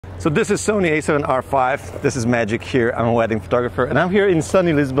So this is Sony A7RV. This is Magic here. I'm a wedding photographer and I'm here in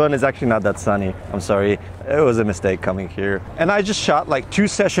sunny Lisbon. It's actually not that sunny. I'm sorry. It was a mistake coming here. And I just shot like 2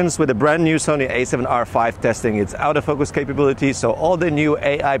 sessions with a brand new Sony A7RV testing its autofocus capability. So all the new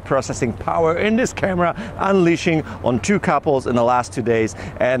AI processing power in this camera unleashing on 2 couples in the last 2 days.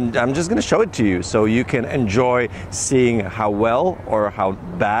 And I'm just gonna show it to you so you can enjoy seeing how well or how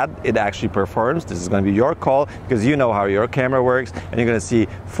bad it actually performs. This is gonna be your call because you know how your camera works and you're gonna see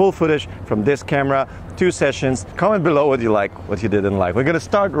full footage from this camera, 2 sessions. Comment below what you like, what you didn't like. We're gonna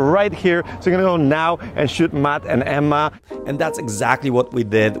start right here. So we're gonna go now and shoot Matt and Emma. And that's exactly what we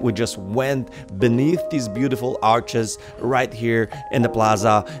did. We just went beneath these beautiful arches right here in the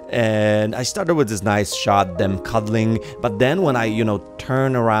plaza. And I started with this nice shot, them cuddling. But then when I,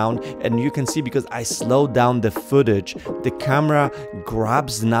 turn around and you can see because I slowed down the footage, the camera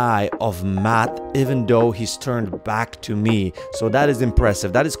grabs an eye of Matt even though he's turned back to me. So that is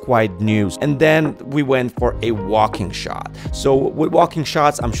impressive. That is quite new. And then we went for a walking shot. So with walking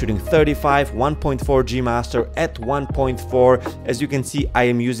shots, I'm shooting 35, 1.4 G master at 1.4. As you can see, I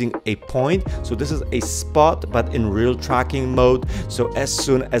am using a point. So this is a spot, but in real tracking mode. So as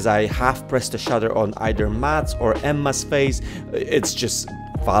soon as I half press the shutter on either Matt's or Emma's face, it's just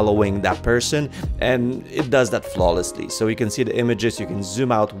following that person and it does that flawlessly. So you can see the images, you can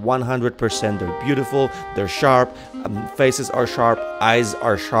zoom out 100%. They're beautiful, they're sharp, faces are sharp, eyes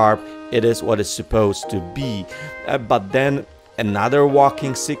are sharp. It is what it's supposed to be. But then another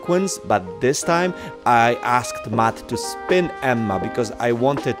walking sequence, but this time I asked Matt to spin Emma because I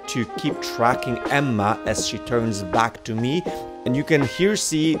wanted to keep tracking Emma as she turns back to me. And you can here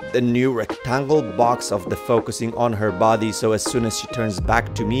see the new rectangle box of the focusing on her body. So as soon as she turns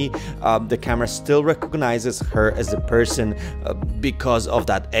back to me, the camera still recognizes her as a person because of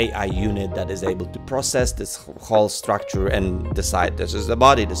that AI unit that is able to process this whole structure and decide this is the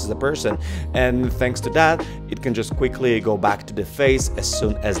body, this is a person. And thanks to that, it can just quickly go back to the face as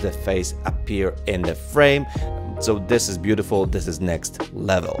soon as the face appears in the frame. So this is beautiful, this is next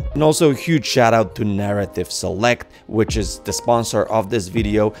level. And also a huge shout out to Narrative Select, which is the sponsor of this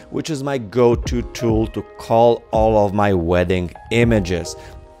video, which is my go-to tool to call all of my wedding images.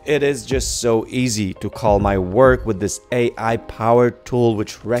 It is just so easy to call my work with this AI powered tool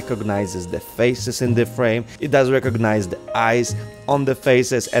which recognizes the faces in the frame. It does recognize the eyes on the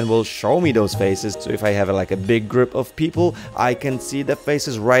faces and will show me those faces. So if I have a big group of people, I can see the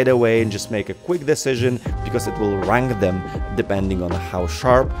faces right away and just make a quick decision because it will rank them depending on how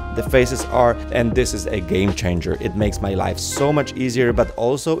sharp the faces are. And this is a game changer. It makes my life so much easier, but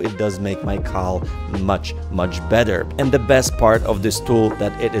also it does make my call much better. And the best part of this tool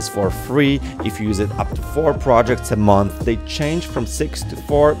that it is for free. If you use it up to 4 projects a month, they change from 6 to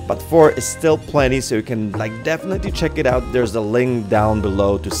 4, but 4 is still plenty, so you can definitely check it out. There's a link down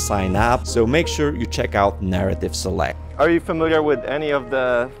below to sign up, so make sure you check out Narrative Select. Are you familiar with any of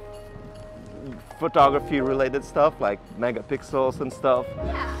the photography related stuff like megapixels and stuff?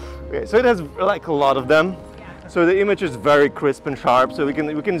 Yeah. Okay, so it has a lot of them. Yeah. So the image is very crisp and sharp, so we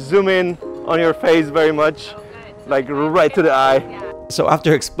can zoom in on your face very much, right to the eye. Yeah. So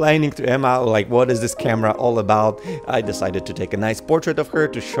after explaining to Emma what is this camera all about, I decided to take a nice portrait of her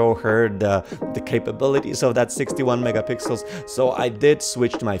to show her the capabilities of that 61 megapixels. So I did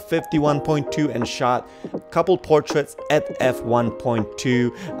switch to my 51.2 and shot a couple portraits at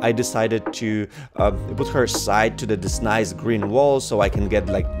f1.2. I decided to put her side to this nice green wall so I can get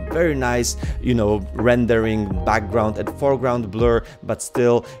very nice, rendering background and foreground blur, but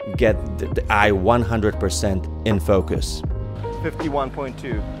still get the eye 100% in focus.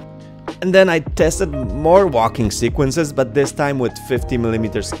 51.2. And then I tested more walking sequences, but this time with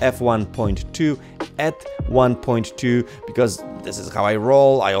 50mm f1.2 at 1.2 because this is how I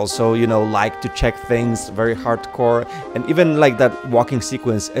roll. I also, like to check things very hardcore. And even that walking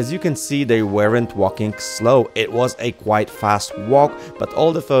sequence, as you can see, they weren't walking slow. It was a quite fast walk, but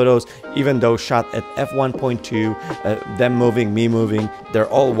all the photos, even though shot at f1.2, them moving, me moving, they're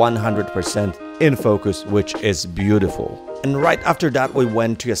all 100% in focus, which is beautiful. And right after that, we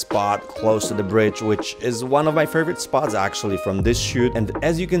went to a spot close to the bridge, which is one of my favorite spots actually from this shoot. And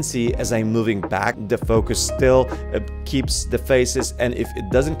as you can see, as I'm moving back, the focus still keeps the faces. And if it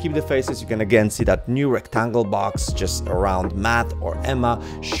doesn't keep the faces, you can again see that new rectangle box just around Matt or Emma,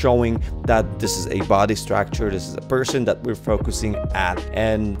 showing that this is a body structure, this is a person that we're focusing at.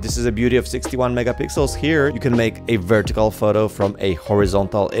 And this is the beauty of 61 megapixels. Here, you can make a vertical photo from a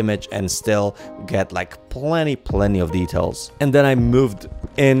horizontal image and still get plenty of details. And then I moved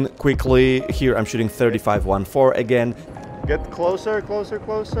in quickly. Here I'm shooting 35-1.4 again. Get closer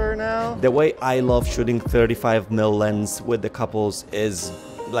now. The way I love shooting 35mm lens with the couples is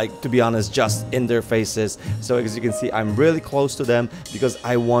like, to be honest, just in their faces. So as you can see, I'm really close to them because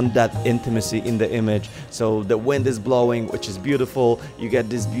I want that intimacy in the image. So the wind is blowing, which is beautiful. You get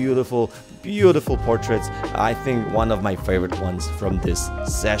these beautiful portraits. I think one of my favorite ones from this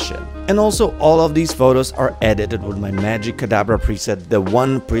session. And also all of these photos are edited with my Magic Cadabra preset, the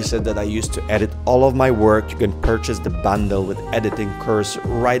one preset that I use to edit all of my work. You can purchase the bundle with editing course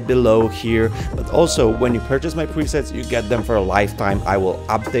right below here. But also when you purchase my presets, you get them for a lifetime. I will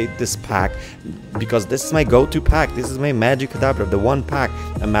update this pack because this is my go-to pack. This is my Magic Cadabra, the one pack.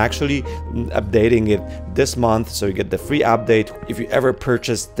 I'm actually updating it this month, so you get the free update. If you ever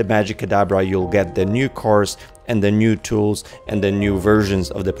purchase the Magic Cadabra, you'll get the new course and the new tools and the new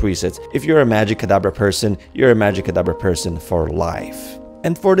versions of the presets. If you're a Magic Cadabra person, you're a Magic Cadabra person for life.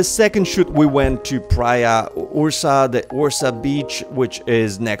 And for the second shoot, we went to Praia Ursa, the Ursa beach, which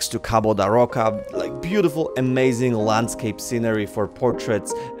is next to Cabo da Roca. Like beautiful, amazing landscape scenery for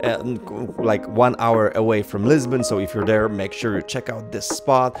portraits, like 1 hour away from Lisbon. So if you're there, make sure you check out this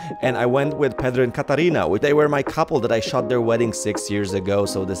spot. And I went with Pedro and Catarina. They were my couple that I shot their wedding 6 years ago.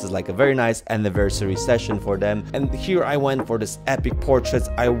 So this is like a very nice anniversary session for them. And here I went for this epic portraits.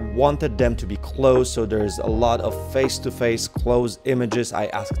 I wanted them to be close, so there's a lot of face-to-face close images. I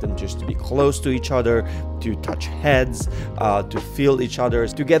asked them just to be close to each other, to touch heads, to feel each other,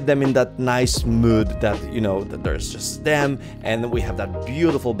 to get them in that nice mood that, you know, that there's just them and we have that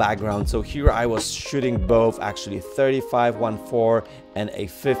beautiful background. So here I was shooting both, actually 35-1.4 and a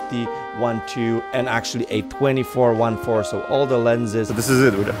 50-1.2 and actually a 24-1.4, so all the lenses. So this is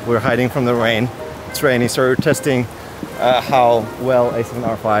it, we're hiding from the rain. It's rainy, so we're testing how well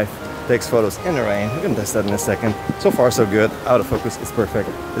A7R5 takes photos in the rain. We're gonna test that in a second. So far so good. Autofocus is perfect.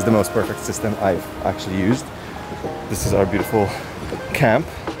 It's the most perfect system I've actually used. This is our beautiful camp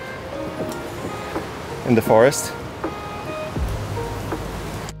in the forest.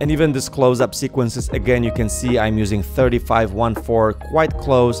 And even this close-up sequences, again, you can see I'm using 35-1.4 quite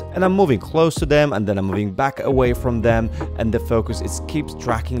close, and I'm moving close to them and then I'm moving back away from them, and the focus is keeps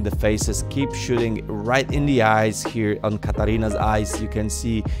tracking the faces, keep shooting right in the eyes. Here on Katarina's eyes, you can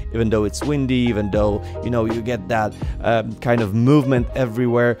see, even though it's windy, even though, you know, you get that kind of movement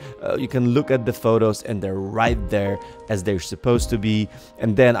everywhere, you can look at the photos and they're right there as they're supposed to be.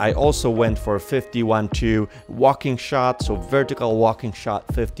 And then I also went for a 50-1.2 walking shot, so vertical walking shot,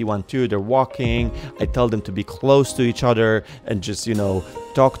 50-1.2. They're walking. I tell them to be close to each other and just, you know,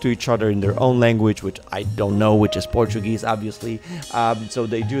 talk to each other in their own language, which I don't know, which is Portuguese, obviously. So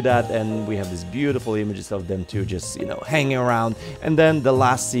they do that, and we have these beautiful images of them too, just, you know, hanging around. And then the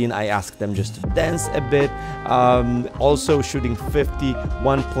last scene, I asked them just to dance a bit. Also shooting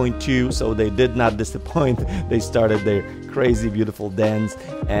 50-1.2, so they did not disappoint. They started their crazy beautiful dance,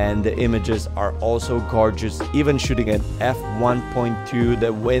 and the images are also gorgeous. Even shooting at f1.2,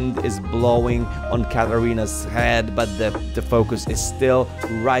 the wind is blowing on Katarina's head, but the focus is still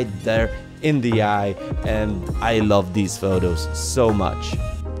right there in the eye, and I love these photos so much.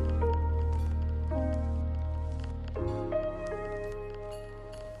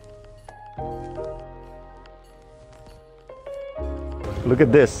 Look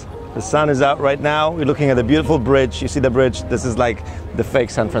at this. The sun is out right now. We're looking at a beautiful bridge. You see the bridge? This is like the fake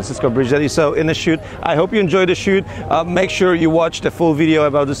San Francisco bridge that you saw in the shoot. I hope you enjoyed the shoot. Make sure you watch the full video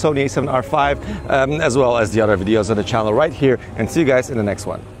about the Sony A7R5 as well as the other videos on the channel right here, and see you guys in the next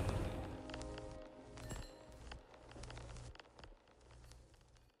one.